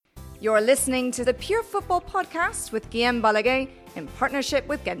You're listening to the Pure Football Podcast with Guillaume Balaguer in partnership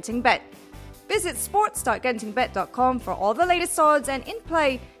with Genting Bet. Visit sports.gentingbet.com for all the latest odds and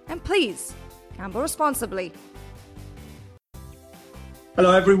in-play, and please, gamble responsibly.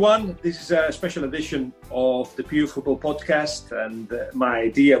 Hello everyone, this is a special edition of the Pure Football Podcast, and my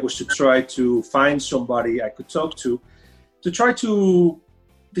idea was to try to find somebody I could talk to try to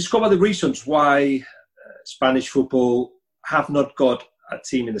discover the reasons why Spanish football have not got a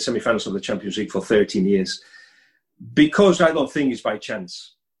team in the semi-finals of the Champions League for 13 years. Because I don't think it's by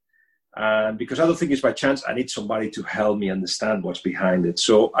chance. And because I don't think it's by chance, I need somebody to help me understand what's behind it.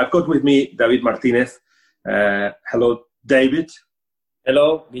 So I've got with me David Martinez. Hello, David.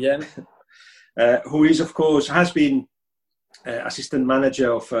 Hello, Guillaume. Who is, of course, has been assistant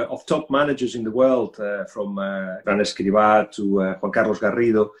manager of top managers in the world, from Fran Escribá to Juan Carlos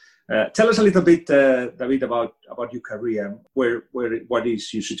Garrido. Tell us a little bit, David, about your career. What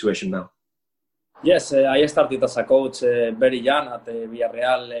is your situation now? Yes, I started as a coach very young at the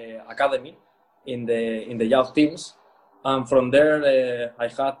Villarreal Academy in the youth teams, and from there I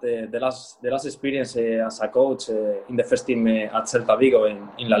had the last experience as a coach in the first team at Celta Vigo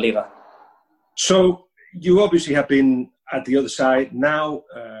in La Liga. So you obviously have been at the other side. Now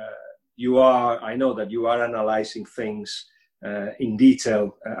I know that you are analysing things in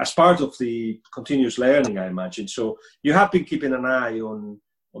detail as part of the continuous learning, I imagine. So you have been keeping an eye on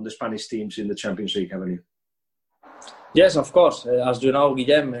the Spanish teams in the Champions League, haven't you? Yes, of course. As you know,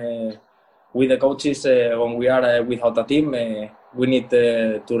 Guillem, with the coaches, when we are without a team, we need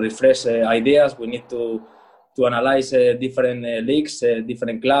to refresh ideas. We need to analyze different leagues,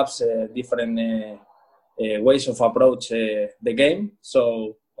 different clubs, different ways of approach the game.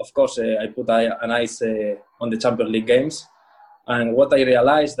 So, of course, I put an eyes on the Champions League games. And what I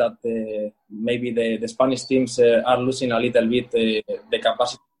realized that maybe the Spanish teams are losing a little bit the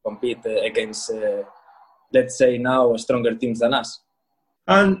capacity to compete against, let's say now, stronger teams than us.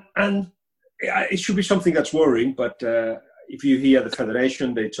 And it should be something that's worrying. But if you hear the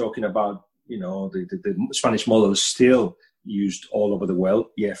federation, they're talking about, the Spanish model is still used all over the world.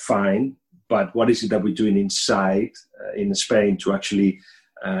 Yeah, fine. But what is it that we're doing inside in Spain to actually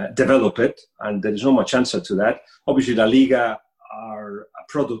develop it? And there is not much answer to that. Obviously, La Liga are a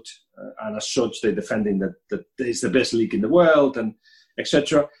product, and as such, they're defending that it's the best league in the world, and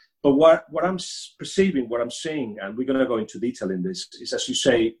etc. But what I'm perceiving, what I'm seeing, and we're going to go into detail in this, is, as you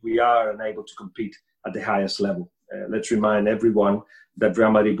say, we are unable to compete at the highest level. Let's remind everyone that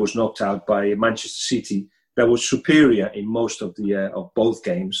Real Madrid was knocked out by Manchester City, that was superior in most of both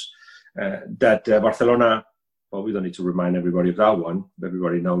games. That Barcelona, well, we don't need to remind everybody of that one.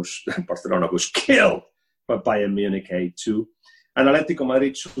 Everybody knows that Barcelona was killed by Bayern Munich 8-2. And Atletico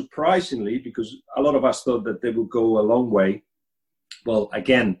Madrid, surprisingly, because a lot of us thought that they would go a long way. Well,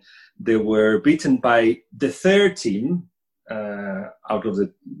 again, they were beaten by the third team out of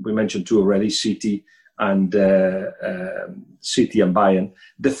we mentioned two already, City and Bayern.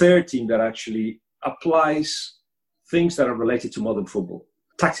 The third team that actually applies things that are related to modern football.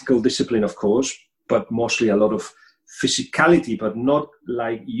 Tactical discipline, of course, but mostly a lot of physicality, but not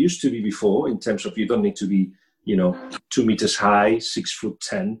like it used to be before, in terms of you don't need to be 2 meters high,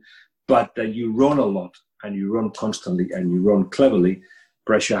 6'10", but you run a lot and you run constantly and you run cleverly,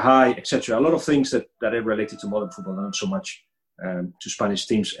 pressure high, etc. A lot of things that are related to modern football, not so much to Spanish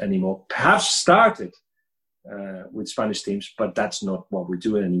teams anymore. Perhaps started with Spanish teams, but that's not what we're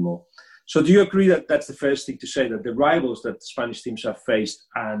doing anymore. So do you agree that that's the first thing to say, that the rivals that Spanish teams have faced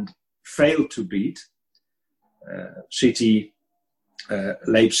and failed to beat, City,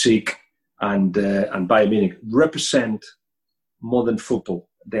 Leipzig, and Bayern Munich, represent modern football?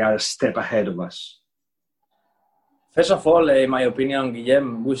 They are a step ahead of us. First of all, in my opinion,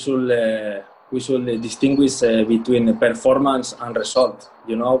 Guillem, we should distinguish between performance and result.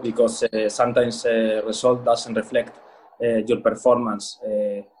 Because sometimes result doesn't reflect your performance.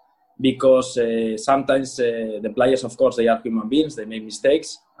 Because sometimes the players, of course, they are human beings. They make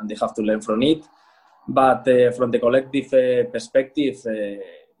mistakes and they have to learn from it. But from the collective perspective,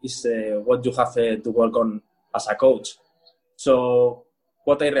 is what you have to work on as a coach. So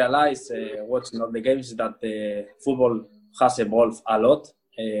what I realized watching all the games is that football has evolved a lot.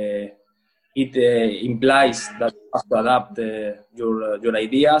 It implies that you have to adapt your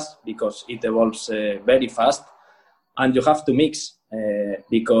ideas because it evolves very fast, and you have to mix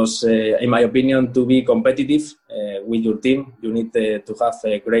because, in my opinion, to be competitive with your team, you need to have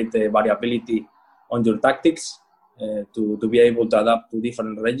a great variability on your tactics to be able to adapt to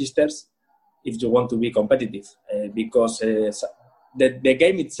different registers if you want to be competitive, because the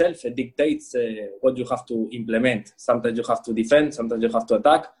game itself dictates what you have to implement. Sometimes you have to defend, sometimes you have to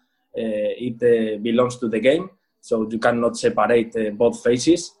attack, it belongs to the game. So you cannot separate both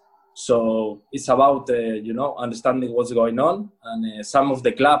phases. So it's about, understanding what's going on. And some of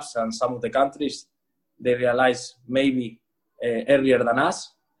the clubs and some of the countries, they realize maybe earlier than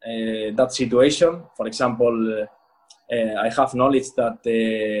us that situation. For example, I have knowledge that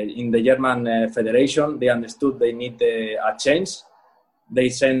in the German Federation, they understood they need a change. They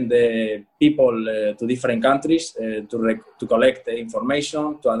send people to different countries to collect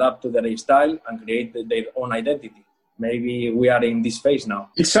information, to adapt to their style and create their own identity. Maybe we are in this phase now.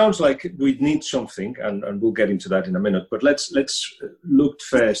 It sounds like we need something, and we'll get into that in a minute. But let's look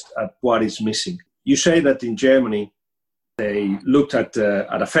first at what is missing. You say that in Germany, they looked at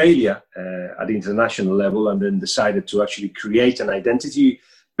a failure at the international level and then decided to actually create an identity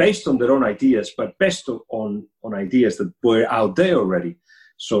based on their own ideas, but based on ideas that were out there already.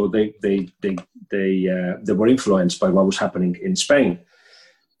 So they were influenced by what was happening in Spain.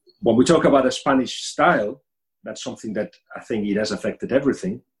 When we talk about a Spanish style, that's something that I think it has affected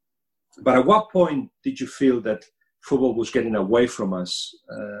everything. But at what point did you feel that football was getting away from us?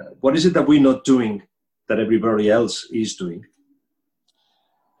 What is it that we're not doing that everybody else is doing?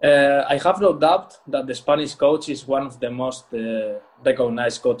 I have no doubt that the Spanish coach is one of the most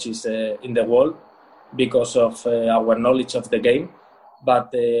recognized coaches in the world because of our knowledge of the game.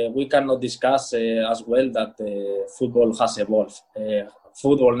 But we cannot discuss as well that football has evolved.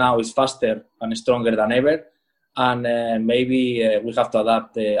 Football now is faster and stronger than ever. And maybe we have to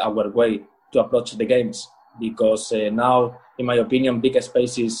adapt our way to approach the games because now, in my opinion, big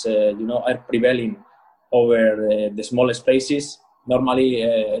spaces, are prevailing over the small spaces. Normally,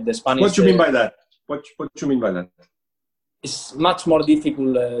 the Spanish. What do you mean by that? What do you mean by that? It's much more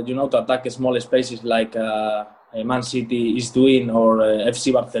difficult, to attack small spaces like Man City is doing, or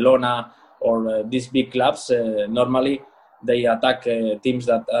FC Barcelona, or these big clubs. Normally, they attack teams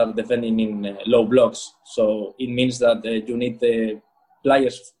that are defending in low blocks. So it means that you need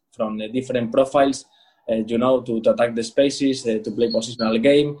players from different profiles, to attack the spaces, to play positional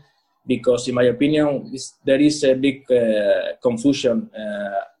game. Because in my opinion, there is a big confusion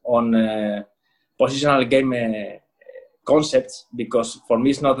on positional game concepts. Because for me,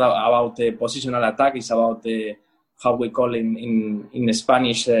 it's not about positional attack; it's about how we call in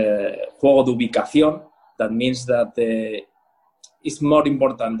Spanish juego de ubicación. That means that it's more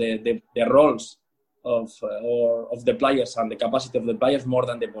important the roles of the players and the capacity of the players more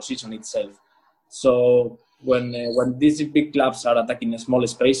than the position itself. So when these big clubs are attacking small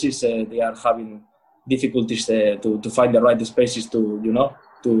spaces, they are having difficulties to find the right spaces to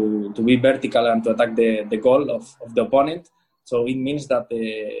be vertical and to attack the goal of the opponent. So it means that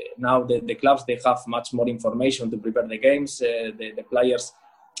now the clubs, they have much more information to prepare the games. The players,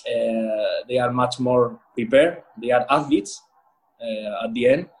 they are much more prepared. They are athletes at the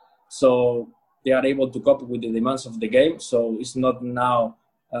end. So they are able to cope with the demands of the game. So it's not now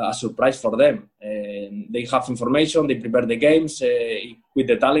a surprise for them. They have information, they prepare the games. With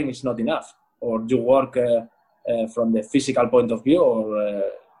the talent, it's not enough. Or you work from the physical point of view, or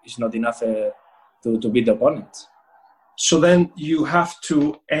it's not enough to beat the opponent. So then you have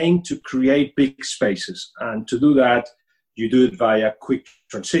to aim to create big spaces. And to do that, you do it via quick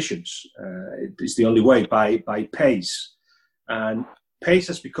transitions. It's the only way, by pace. And pace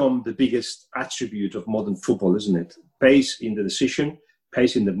has become the biggest attribute of modern football, isn't it? Pace in the decision,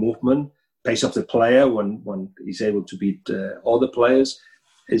 pace in the movement, pace of the player when he's able to beat other players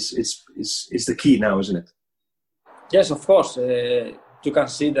is the key now, isn't it? Yes, of course. You can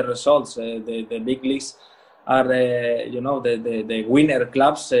see the results. The big leagues are, the winner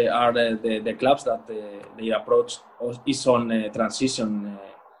clubs are the clubs that they approach is on transition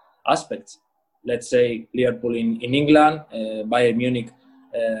aspects. Let's say Liverpool in England, Bayern Munich,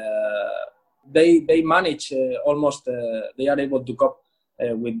 they manage almost, they are able to cope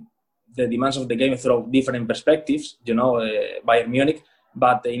with the demands of the game through different perspectives, Bayern Munich,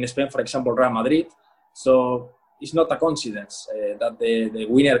 but in Spain, for example, Real Madrid. So it's not a coincidence that the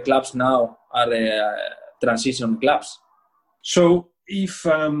winner clubs now are transition clubs. So if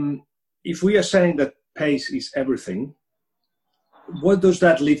we are saying that pace is everything, what does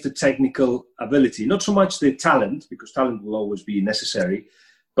that leave the technical ability? Not so much the talent, because talent will always be necessary,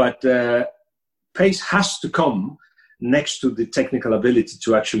 but pace has to come next to the technical ability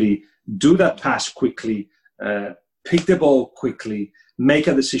to actually do that pass quickly, pick the ball quickly, make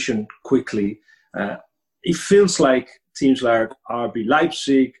a decision quickly. It feels like teams like RB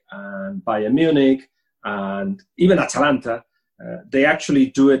Leipzig and Bayern Munich and even Atalanta, they actually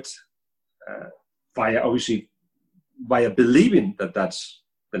do it via believing that that's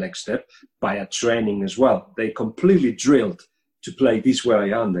the next step, via training as well. They completely drilled to play this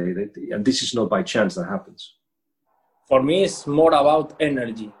way, aren't they? And this is not by chance that happens. For me, it's more about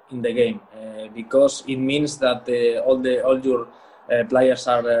energy in the game because it means that all your players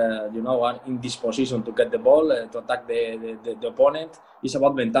are, are in this position to get the ball, to attack the opponent. It's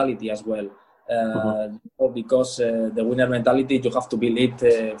about mentality as well. Because the winner mentality, you have to build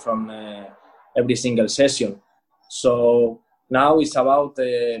it from every single session. So now it's about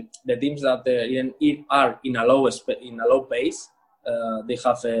the teams that are in a low pace. They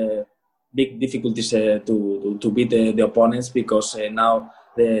have big difficulties to beat the opponents because now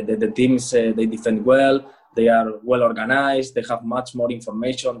the teams they defend well. They are well organized. They have much more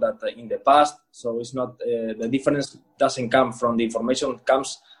information than in the past. So it's not the difference doesn't come from the information. It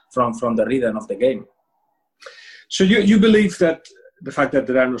comes from the rhythm of the game. So you believe that the fact that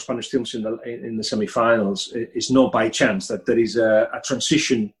there are no Spanish teams in the semi-finals is not by chance, that there is a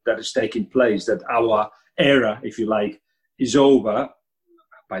transition that is taking place, that our era, if you like, is over.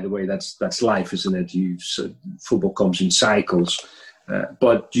 By the way, that's life, isn't it? Football comes in cycles.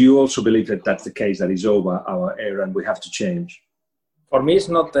 But do you also believe that that's the case, that is over our era and we have to change? For me, it's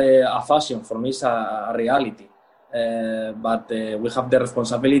not a fashion. For me, it's a reality. But we have the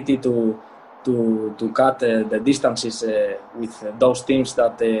responsibility to cut the distances with those teams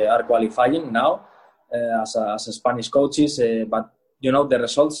that are qualifying now as Spanish coaches. But, the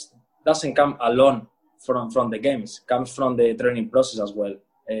results doesn't come alone from the games. It comes from the training process as well.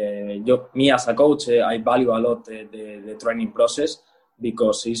 Me as a coach, I value a lot the training process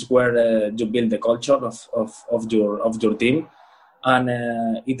because it's where you build the culture of your team, and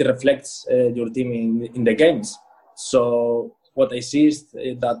it reflects your team in the games. So what I see is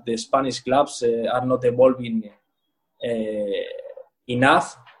that the Spanish clubs are not evolving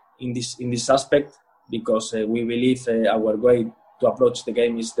enough in this aspect because we believe our way to approach the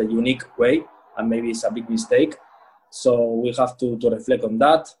game is the unique way, and maybe it's a big mistake. So we have to reflect on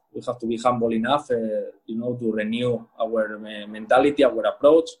that. We have to be humble enough, to renew our mentality, our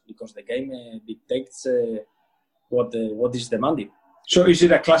approach, because the game dictates what is demanded. So is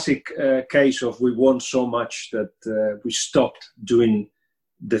it a classic case of we won so much that we stopped doing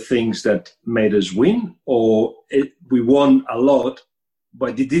the things that made us win, or we won a lot,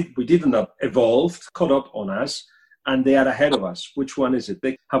 but we didn't evolve, caught up on us, and they are ahead of us? Which one is it?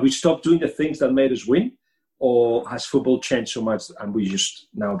 Have we stopped doing the things that made us win? Or has football changed so much and we're just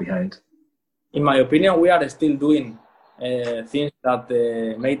now behind? In my opinion, we are still doing things that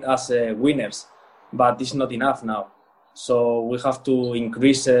made us winners, but it's not enough now. So we have to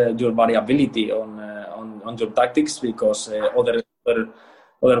increase your variability on your tactics because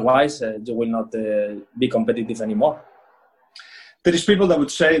otherwise you will not be competitive anymore. There is people that would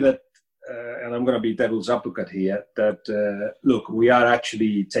say that, and I'm going to be devil's advocate here, that look, we are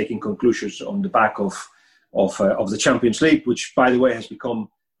actually taking conclusions on the back of the Champions League, which, by the way, has become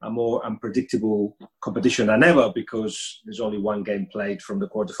a more unpredictable competition than ever because there's only one game played from the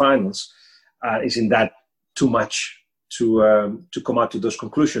quarterfinals. Isn't that too much to come out to those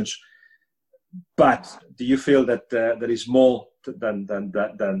conclusions? But do you feel that there is more than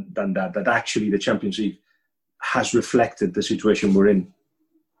that? That actually the Champions League has reflected the situation we're in?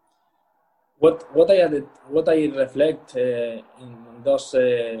 What I reflect in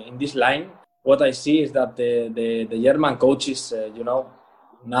this line. What I see is that the German coaches,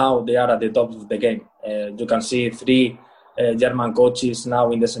 now they are at the top of the game. You can see 3 German coaches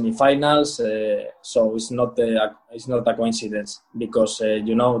now in the semi-finals. So it's not a coincidence because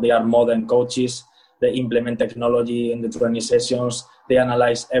they are modern coaches. They implement technology in the training sessions. They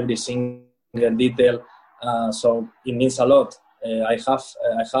analyze every single detail. So it means a lot. I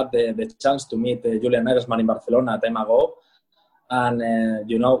had the chance to meet Julian Nagelsmann in Barcelona a time ago. And,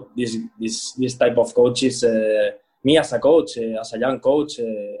 this type of coaches, me as a coach, as a young coach,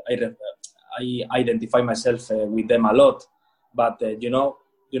 I identify myself with them a lot. But,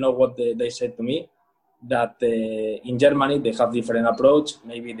 what they said to me? That in Germany, they have different approach.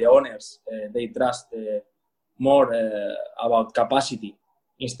 Maybe the owners, they trust more about capacity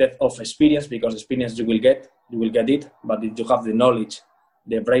instead of experience, because experience you will get it. But if you have the knowledge,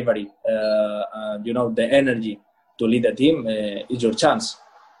 the bravery, the energy, to lead the team, is your chance.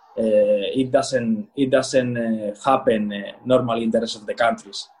 It doesn't happen normally in the rest of the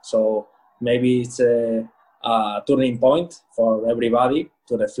countries. So maybe it's a turning point for everybody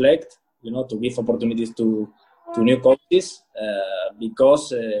to reflect, to give opportunities to new coaches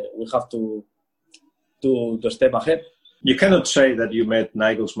because we have to step ahead. You cannot say that you met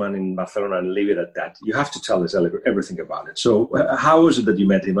Nagelsmann in Barcelona and leave it at that. You have to tell us everything about it. So how was it that you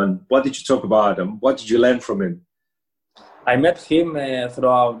met him, and what did you talk about him? What did you learn from him? I met him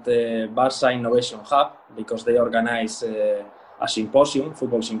throughout the Barça Innovation Hub because they organize symposium,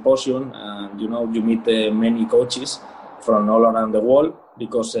 football symposium, and you meet many coaches from all around the world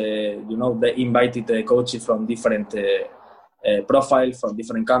because they invited coaches from different profiles from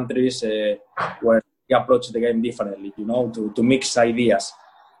different countries where they approach the game differently. To mix ideas,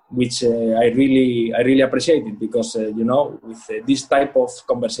 which I really appreciate it because with this type of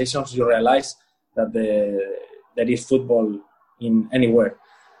conversations you realize that there is football in anywhere.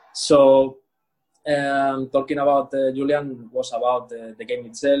 So talking about Julian was about the game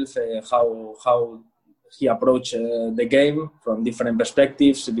itself, how he approached the game from different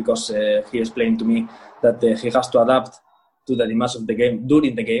perspectives because he explained to me that he has to adapt to the demands of the game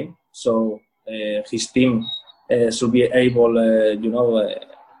during the game. So his team should be able,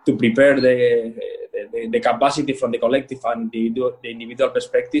 to prepare the capacity from the collective and the individual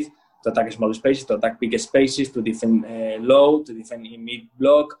perspective to attack small spaces, to attack big spaces, to defend low, to defend in mid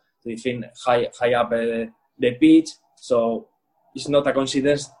block, to defend high up the pitch. So it's not a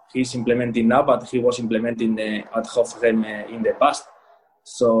coincidence he's implementing now, but he was implementing at Hoffenheim in the past.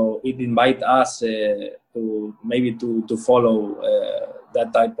 So it invites us to follow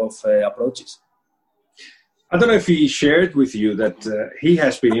that type of approaches. I don't know if he shared with you that he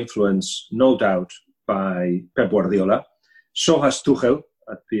has been influenced, no doubt, by Pep Guardiola. So has Tuchel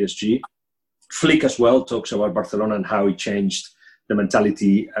at PSG. Flick as well talks about Barcelona and how he changed the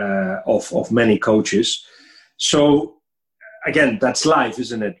mentality of many coaches. So again, that's life,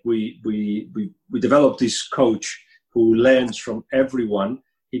 isn't it? We develop this coach who learns from everyone.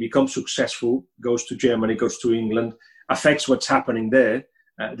 He becomes successful, goes to Germany, goes to England, affects what's happening there.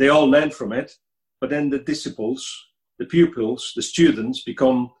 They all learn from it. But then the disciples, the pupils, the students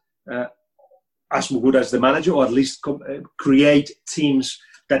become as good as the manager, or at least create teams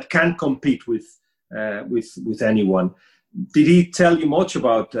that can compete with anyone. Did he tell you much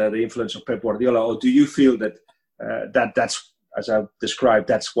about the influence of Pep Guardiola, or do you feel that that's, as I've described,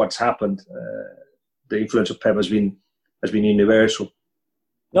 that's what's happened? The influence of Pep has been universal.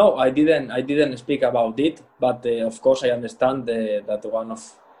 No, I didn't speak about it, but of course I understand that one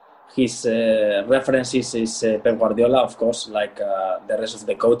of his references is Pep Guardiola, of course, like the rest of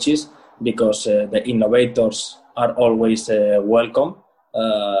the coaches, because the innovators are always welcome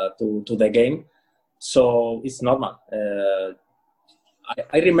to the game. So it's normal.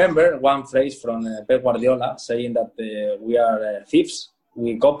 I remember one phrase from Pep Guardiola saying that we are thieves.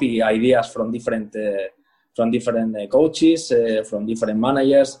 We copy ideas from different coaches, from different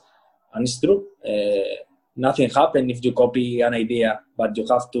managers, and it's true. Nothing happens if you copy an idea, but you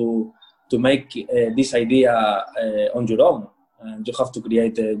have to make this idea on your own. And you have to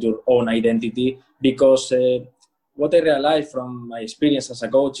create your own identity because what I realized from my experience as a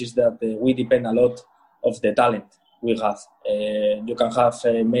coach is that we depend a lot of the talent we have. You can have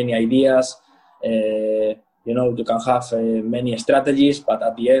many ideas, you can have many strategies, but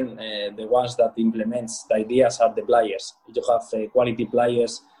at the end, the ones that implements the ideas are the players. You have quality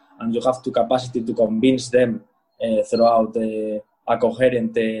players, and you have the capacity to convince them throughout a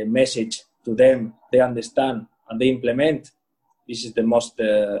coherent message to them. They understand and they implement. This is the most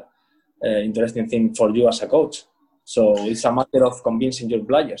interesting thing for you as a coach. So it's a matter of convincing your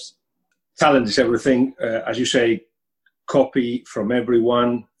players. Talent is everything. As you say, copy from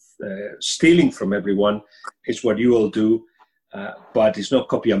everyone, stealing from everyone is what you all do. But it's not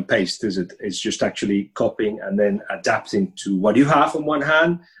copy and paste, is it? It's just actually copying and then adapting to what you have on one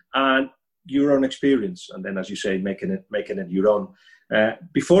hand and your own experience. And then, as you say, making it your own.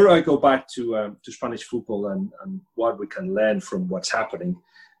 Before I go back to Spanish football and what we can learn from what's happening,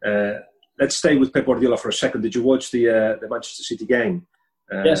 let's stay with Pep Guardiola for a second. Did you watch the Manchester City game?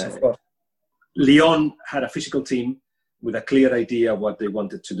 Yes, of course. Lyon had a physical team with a clear idea what they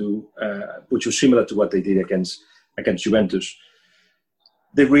wanted to do, which was similar to what they did against Juventus.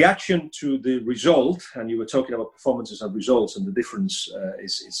 The reaction to the result, and you were talking about performances and results, and the difference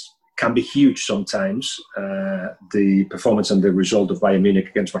can be huge sometimes. The performance and the result of Bayern Munich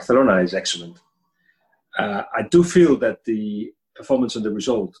against Barcelona is excellent. I do feel that the performance and the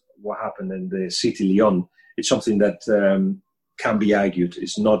result, what happened in the City-Lyon, it's something that can be argued.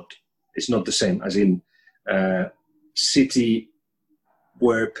 It's not the same, as in City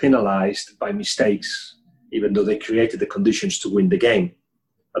were penalised by mistakes, even though they created the conditions to win the game.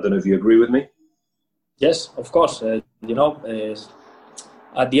 I don't know if you agree with me. Yes, of course. At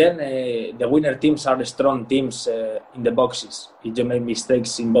the end, the winner teams are the strong teams in the boxes. If you make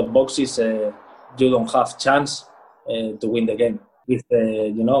mistakes in both boxes, you don't have chance to win the game. It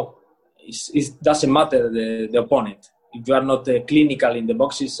doesn't matter the opponent. If you are not clinical in the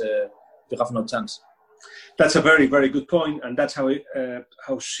boxes, you have no chance. That's a very, very good point, and that's how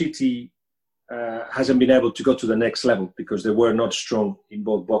City hasn't been able to go to the next level because they were not strong in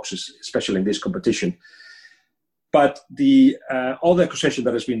both boxes, especially in this competition. But the other accusation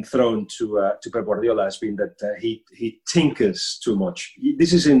that has been thrown to Pep Guardiola has been that he tinkers too much.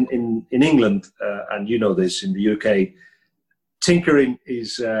 This is in England, and you know this, in the UK. Tinkering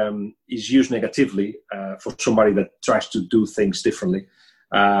is used negatively for somebody that tries to do things differently.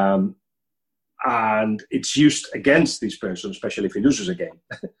 And it's used against this person, especially if he loses a game.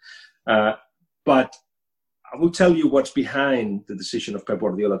 But I will tell you what's behind the decision of Pep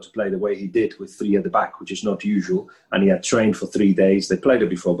Guardiola to play the way he did with 3 at the back, which is not usual. And he had trained for 3 days. They played it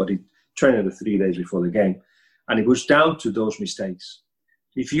before, but he trained it 3 days before the game. And it was down to those mistakes.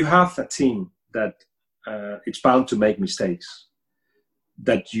 If you have a team that it's bound to make mistakes,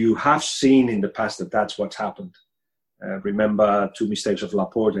 that you have seen in the past that that's what's happened. Remember 2 mistakes of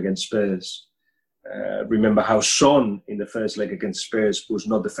Laporte against Spurs. Remember how Son in the first leg against Spurs was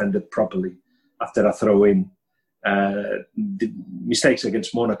not defended properly after a throw-in. The mistakes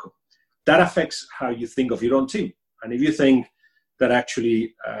against Monaco. That affects how you think of your own team. And if you think that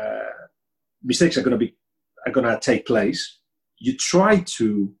actually mistakes are going to take place, you try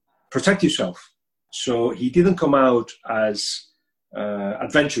to protect yourself. So he didn't come out as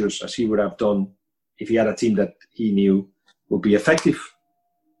adventurous as he would have done if he had a team that he knew would be effective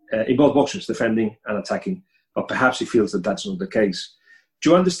in both boxes, defending and attacking. But perhaps he feels that that's not the case. Do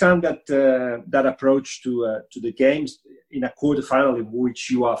you understand that that approach to the games in a quarterfinal in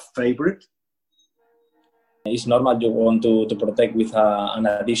which you are favourite? It's normal you want to protect with an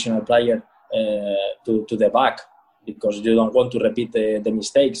additional player to the back because you don't want to repeat the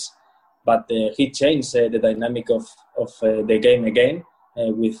mistakes. But he changed the dynamic of the game again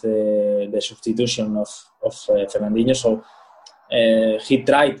with the substitution of Fernandinho. So he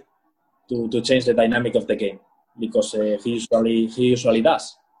tried to change the dynamic of the game because he usually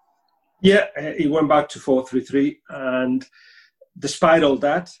does. Yeah, he went back to 4-3-3, and despite all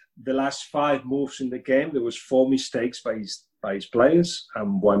that, the last 5 moves in the game, there was 4 mistakes by his players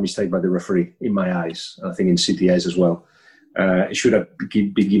and 1 mistake by the referee, in my eyes. I think in CTAs as well. It should have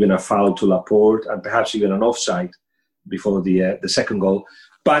been given a foul to Laporte and perhaps even an offside before the second goal.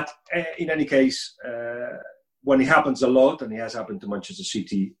 But in any case, when it happens a lot, and it has happened to Manchester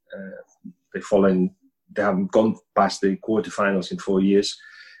City, they haven't gone past the quarterfinals in 4 years.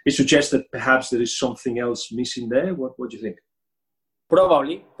 It suggests that perhaps there is something else missing there. What do you think?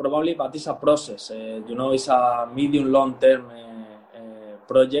 Probably, but it's a process. It's a medium-long-term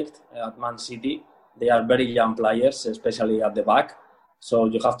project at Man City. They are very young players, especially at the back. So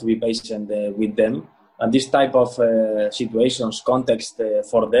you have to be patient with them. And this type of situations, context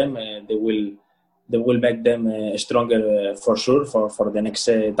for them, they will make them stronger for sure for the next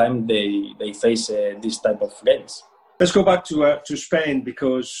time they face this type of games. Let's go back to Spain,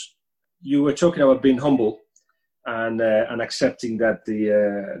 because you were talking about being humble and accepting that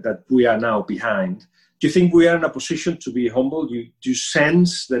that we are now behind. Do you think we are in a position to be humble? Do you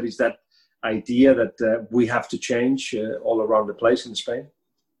sense that is that idea that we have to change all around the place in Spain?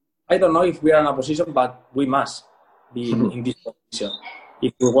 I don't know if we are in a position, but we must be in this position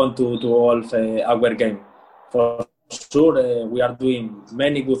if we want to evolve our game. For sure, we are doing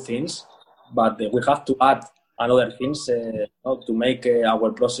many good things, but we have to add another things to make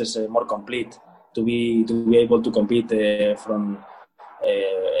our process more complete, to be able to compete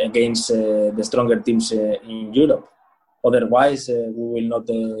against the stronger teams in Europe. Otherwise, we will not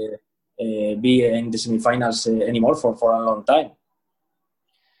be in the semi-finals anymore for a long time.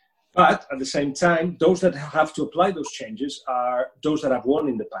 But at the same time, those that have to apply those changes are those that have won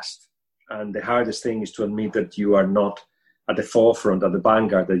in the past. And the hardest thing is to admit that you are not at the forefront, at the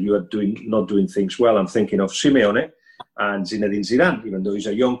vanguard, that you are not doing things well. I'm thinking of Simeone and Zinedine Zidane. Even though he's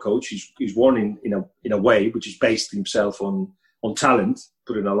a young coach, he's won in a way which is based himself on talent,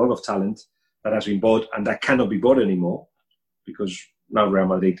 put in a lot of talent that has been bought and that cannot be bought anymore because now Real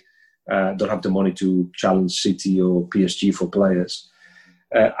Madrid don't have the money to challenge City or PSG for players.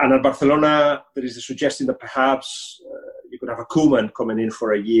 And at Barcelona, there is a suggestion that perhaps you could have a Koeman coming in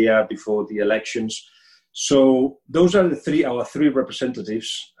for a year before the elections. So those are our three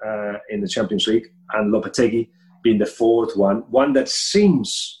representatives in the Champions League, and Lopetegui being the fourth one that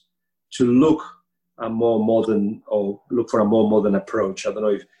seems to look for a more modern approach. I don't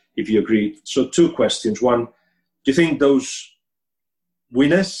know if you agree. So 2 questions. One, do you think those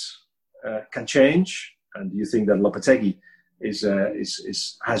winners can change? And do you think that Lopetegui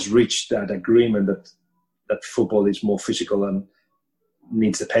has reached that agreement that football is more physical and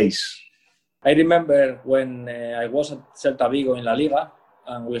needs the pace? I remember when I was at Celta Vigo in La Liga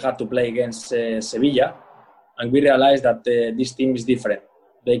and we had to play against Sevilla, and we realized that this team is different.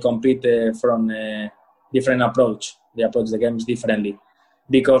 They compete from a different approach. They approach the games differently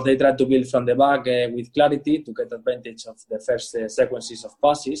because they try to build from the back with clarity to get advantage of the first sequences of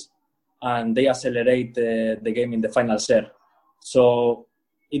passes, and they accelerate the game in the final serve. So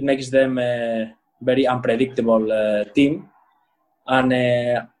it makes them a very unpredictable team. And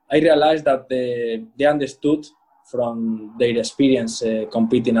I realized that they understood from their experience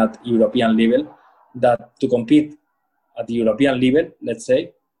competing at European level that to compete at the European level, let's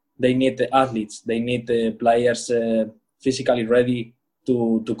say, they need athletes, they need players physically ready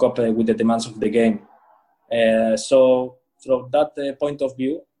to cope with the demands of the game. So from that point of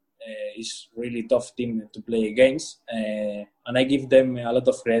view, it's really tough team to play against, and I give them a lot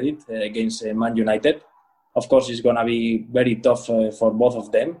of credit against Man United. Of course, it's going to be very tough for both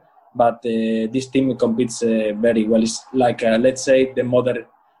of them, but this team competes very well. It's like, let's say, the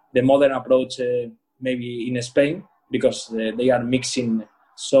modern approach maybe in Spain, because they are mixing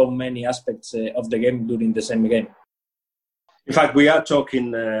so many aspects of the game during the same game. In fact, we are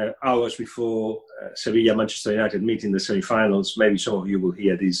talking hours before Sevilla-Manchester United meet in the semi-finals. Maybe some of you will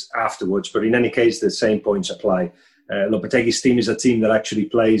hear these afterwards, but in any case, the same points apply. Lopetegui's team is a team that actually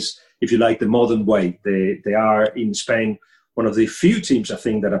plays, if you like, the modern way. They are, in Spain, one of the few teams, I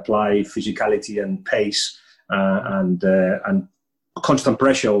think, that apply physicality and pace and constant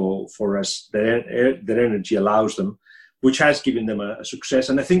pressure for us. Their energy allows them, which has given them a success.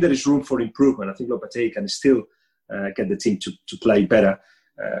 And I think there is room for improvement. I think Lopetegui can still get the team to play better,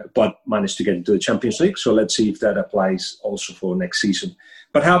 but managed to get into the Champions League. So let's see if that applies also for next season.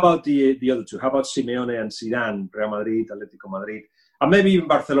 But how about the other two? How about Simeone and Zidane, Real Madrid, Atletico Madrid, and maybe even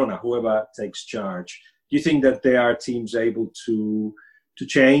Barcelona, whoever takes charge? Do you think that they are teams able to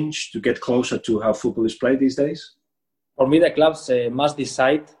change, to get closer to how football is played these days? For me, the clubs must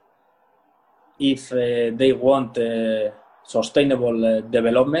decide if they want sustainable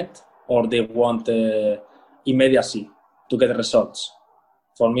development or they want immediacy to get results.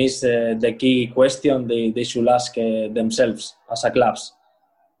 For me, it's the key question they should ask themselves as a clubs.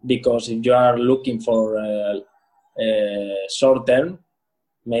 Because if you are looking for short term,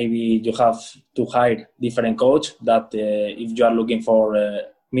 maybe you have to hire different coach that if you are looking for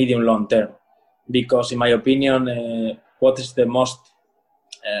medium long term. Because in my opinion, what is the most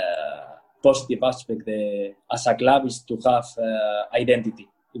positive aspect as a club is to have identity.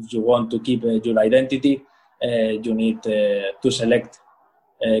 If you want to keep your identity, you need to select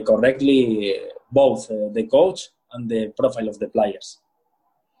correctly both the coach and the profile of the players.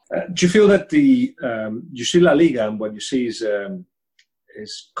 Do you feel that you see La Liga, and what you see is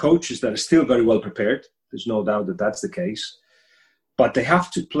coaches that are still very well prepared? There's no doubt that that's the case. But they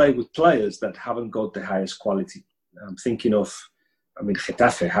have to play with players that haven't got the highest quality. I'm thinking of,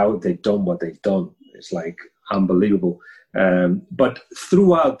 Getafe, how they've done what they've done. It's like unbelievable. But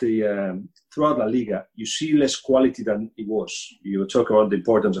throughout La Liga, you see less quality than it was. You were talking about the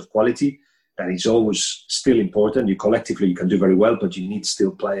importance of quality, and it's always still important. You collectively can do very well, but you need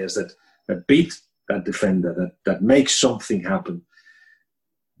still players that beat that defender, that makes something happen.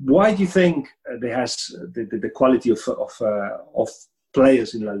 Why do you think the quality of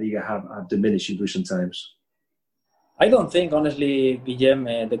players in La Liga have diminished in recent times? I don't think, honestly,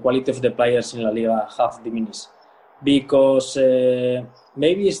 Guillem, the quality of the players in La Liga have diminished. Because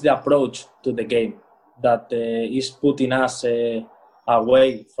maybe it's the approach to the game that is putting us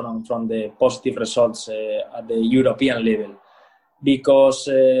away from the positive results at the European level. Because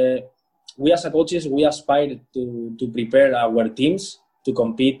we as coaches, we aspire to prepare our teams to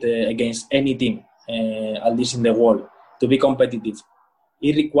compete against any team, at least in the world, to be competitive.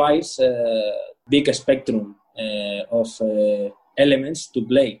 It requires a big spectrum of elements to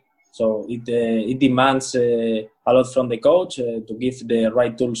play. So it demands a lot from the coach to give the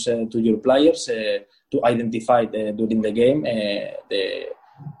right tools to your players to identify during the game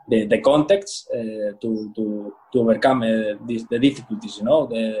the context to overcome the difficulties,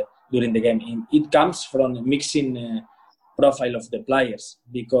 during the game. It comes from mixing profile of the players,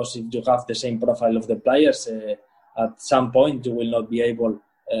 because if you have the same profile of the players, at some point you will not be able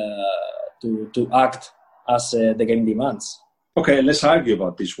to act as the game demands. Okay, let's argue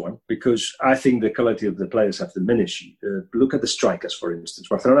about this one, because I think the quality of the players have diminished. Look at the strikers, for instance.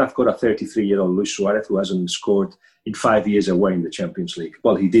 Barcelona have got a 33-year-old Luis Suarez who hasn't scored in 5 years away in the Champions League.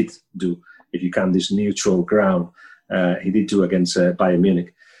 Well, he did do, if you count this neutral ground, he did do against Bayern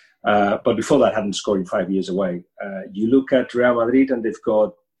Munich. But before that, hadn't scored in 5 years away. You look at Real Madrid and they've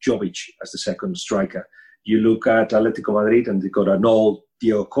got Jovic as the second striker. You look at Atletico Madrid and they've got an old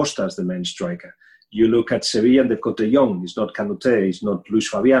Diego Costa as the main striker. You look at Sevilla and they've got De Jong. It's not Canute, it's not Luis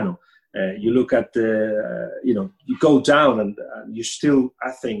Fabiano. You look at you go down and you still,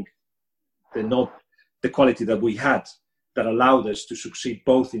 I think, they're not the quality that we had that allowed us to succeed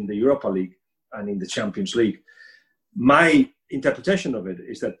both in the Europa League and in the Champions League. My interpretation of it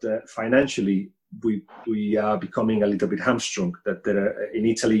is that financially we are becoming a little bit hamstrung, that in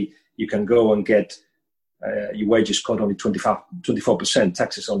Italy you can go and get your wages cut only 24%,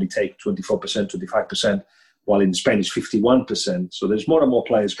 taxes only take 24%, 25%, while in Spain it's 51%. So there's more and more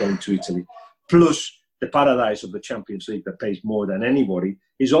players going to Italy. Plus the paradise of the Champions League that pays more than anybody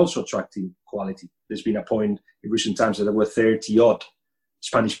is also attracting quality. There's been a point in recent times that there were 30-odd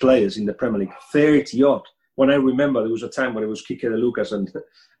Spanish players in the Premier League, 30-odd. When I remember, there was a time when it was Quique de Lucas and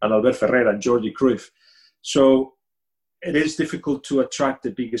Albert Ferrer and Jordi Cruyff. So it is difficult to attract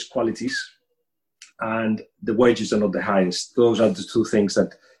the biggest qualities, and the wages are not the highest. Those are the two things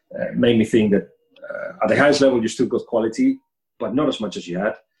that made me think that at the highest level, you still got quality, but not as much as you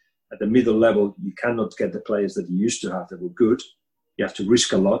had. At the middle level, you cannot get the players that you used to have that were good. You have to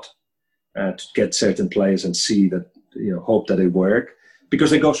risk a lot to get certain players and see that, hope that they work,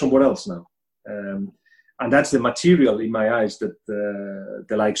 because they go somewhere else now. And that's the material, in my eyes, that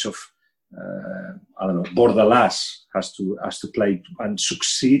the likes of, Bordalás has to play and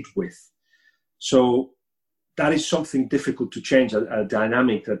succeed with. So that is something difficult to change, a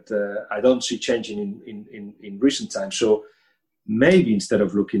dynamic that I don't see changing in recent times. So maybe instead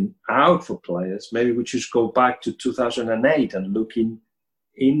of looking out for players, maybe we just go back to 2008 and looking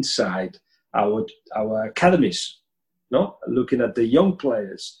inside our academies, no? Looking at the young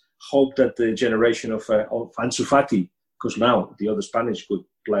players, hope that the generation of Ansu Fati, because now the other Spanish good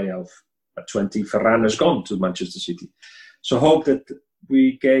player of 20, Ferran, has gone to Manchester City. So hope that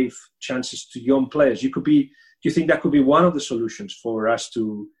we gave chances to young players. Do you think that could be one of the solutions for us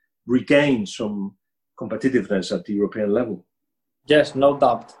to regain some competitiveness at the European level? Yes, no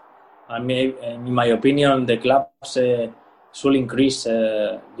doubt. I mean, in my opinion, the clubs should increase,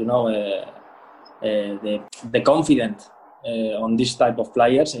 the confidence on this type of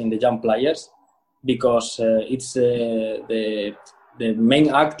players, in the young players, because it's the main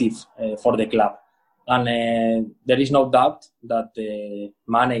active for the club. And there is no doubt that the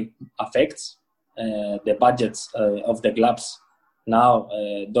money affects the budgets of the clubs. Now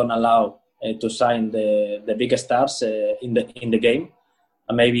don't allow to sign the biggest stars in the game,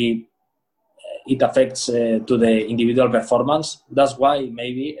 and maybe it affects to the individual performance. That's why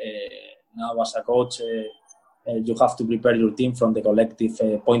maybe now as a coach you have to prepare your team from the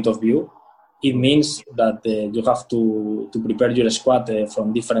collective point of view. It means that you have to prepare your squad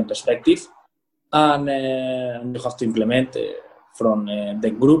from different perspectives, and you have to implement from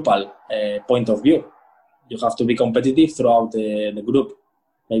the groupal point of view. You have to be competitive throughout the group.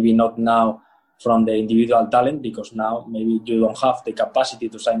 Maybe not now from the individual talent, because now maybe you don't have the capacity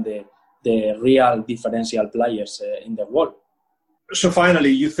to sign the real differential players in the world. So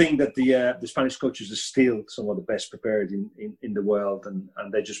finally, you think that the Spanish coaches are still some of the best prepared in the world, and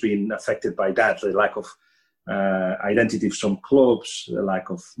they're just being affected by that, the lack of identity of some clubs, the lack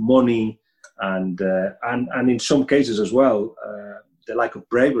of money, and in some cases as well, the lack of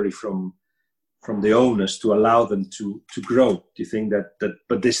bravery from the owners to allow them to grow. Do you think that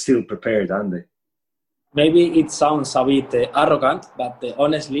but they're still prepared, aren't they? Maybe it sounds a bit arrogant, but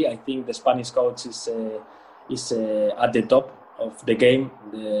honestly, I think the Spanish coach is at the top of the game.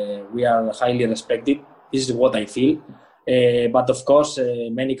 We are highly respected. This is what I feel. But of course,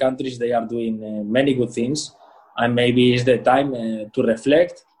 many countries, they are doing many good things, and maybe it's the time to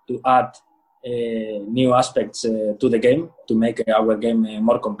reflect, to add new aspects to the game, to make our game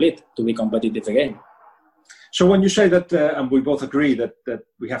more complete, to be competitive again. So when you say that, and we both agree that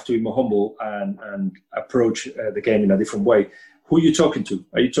we have to be more humble and approach the game in a different way, who are you talking to?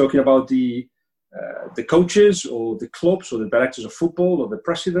 Are you talking about the coaches, or the clubs, or the directors of football, or the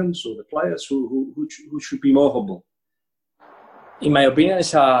presidents, or the players? Who should be more humble? In my opinion,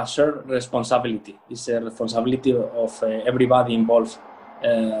 it's a shared responsibility. It's a responsibility of everybody involved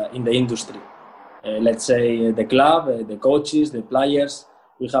in the industry. Let's say the club, the coaches, the players.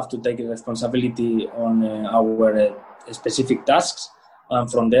 We have to take responsibility on our specific tasks,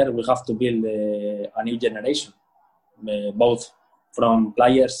 and from there we have to build a new generation, both from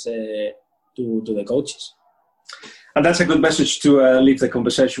players to the coaches. And that's a good message to leave the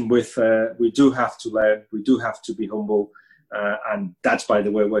conversation with. We do have to learn, we do have to be humble, and that's, by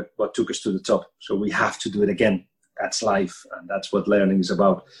the way, what took us to the top. So we have to do it again. That's life, and that's what learning is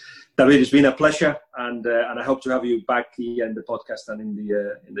about. David, it's been a pleasure, and I hope to have you back in the podcast and in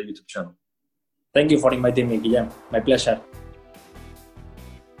the YouTube channel. Thank you for inviting me, Guillem. My pleasure.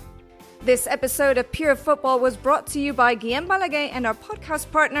 This episode of Pure Football was brought to you by Guillem Balaguer and our podcast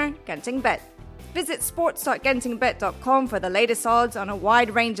partner, GentingBet. Visit sports.gentingbet.com for the latest odds on a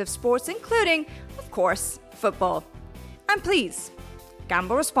wide range of sports, including, of course, football. And please,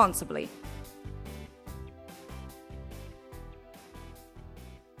 gamble responsibly.